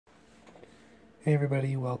Hey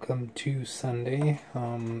everybody, welcome to Sunday.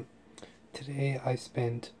 Today I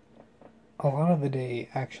spent a lot of the day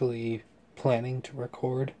actually planning to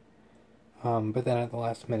record, but then at the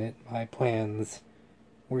last minute my plans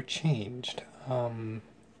were changed. That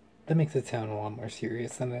makes it sound a lot more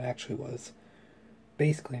serious than it actually was.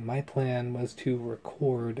 Basically, my plan was to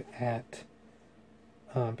record at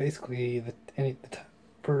basically the time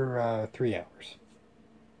for 3 hours,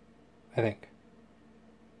 I think.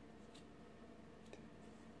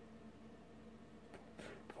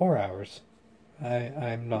 4 hours.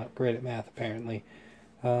 I'm not great at math, apparently.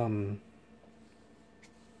 Um,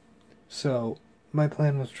 so, my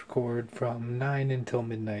plan was to record from 9 until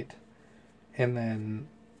midnight. And then,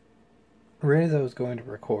 right as I was going to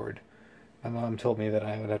record, my mom told me that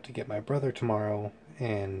I would have to get my brother tomorrow.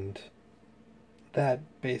 And that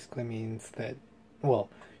basically means that, well,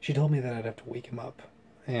 she told me that I'd have to wake him up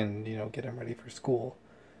and, get him ready for school.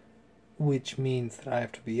 Which means that I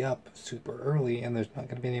have to be up super early and there's not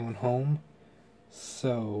going to be anyone home.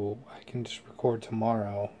 So I can just record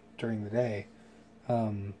tomorrow during the day.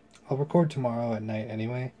 I'll record tomorrow at night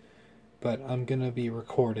anyway, but I'm gonna be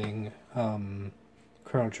recording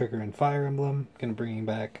Chrono Trigger and Fire Emblem. Gonna bring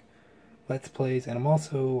back Let's Plays, and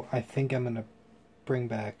I think I'm gonna bring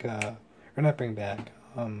back, or not bring back,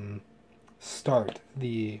 start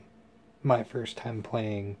the My First Time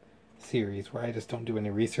Playing series where I just don't do any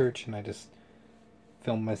research and I just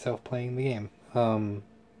film myself playing the game.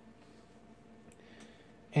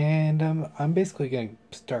 And I'm basically going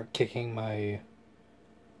to start kicking my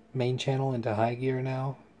main channel into high gear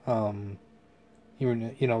now. Rather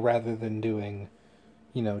than doing,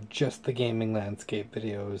 just the gaming landscape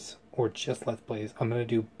videos or just Let's Plays, I'm going to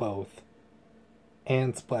do both.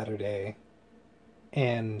 And Splatter Day.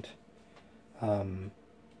 And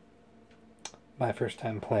My First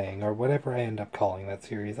Time Playing, or whatever I end up calling that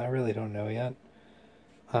series. I really don't know yet.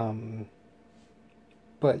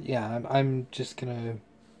 But yeah, I'm just going to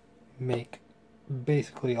make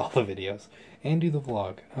basically all the videos and do the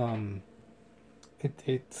vlog.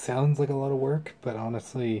 It sounds like a lot of work, but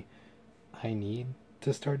honestly, I need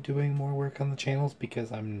to start doing more work on the channels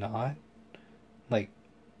because I'm not. Like,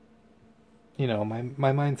 my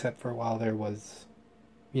mindset for a while there was,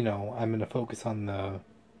 I'm going to focus on the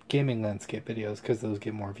gaming landscape videos because those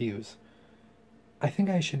get more views. I think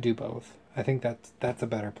I should do both. I think that's a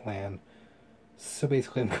better plan. So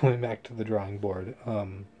basically, I'm going back to the drawing board.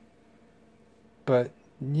 But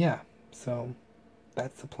yeah, so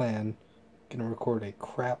that's the plan. Gonna record a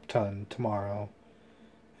crap ton tomorrow,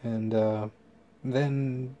 and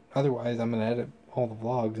then otherwise I'm gonna edit all the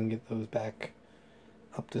vlogs and get those back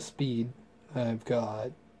up to speed. I've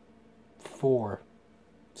got 4,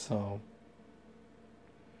 so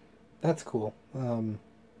that's cool.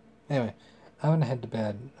 Anyway, I'm gonna head to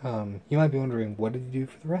bed. You might be wondering, what did you do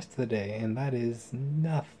for the rest of the day? And that is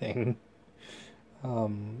nothing.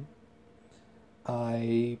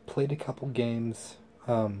 I played a couple games.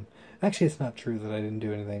 Actually, it's not true that I didn't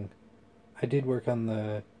do anything. I did work on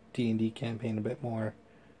the D&D campaign a bit more.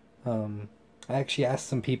 I actually asked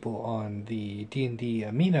some people on the D&D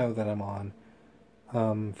Amino that I'm on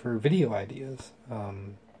for video ideas.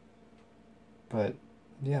 But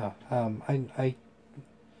yeah, I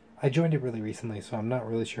joined it really recently, so I'm not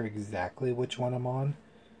really sure exactly which one I'm on.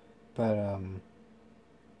 But I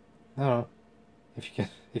don't know.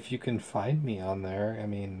 If you can find me on there, I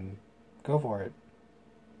mean, go for it.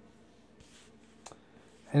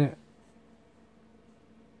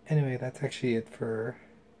 Anyway, that's actually it for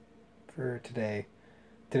today.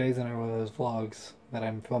 Today's another one of those vlogs that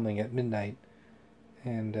I'm filming at midnight,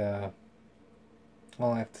 and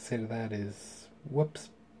all I have to say to that is, whoops.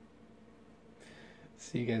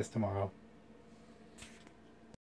 See you guys tomorrow.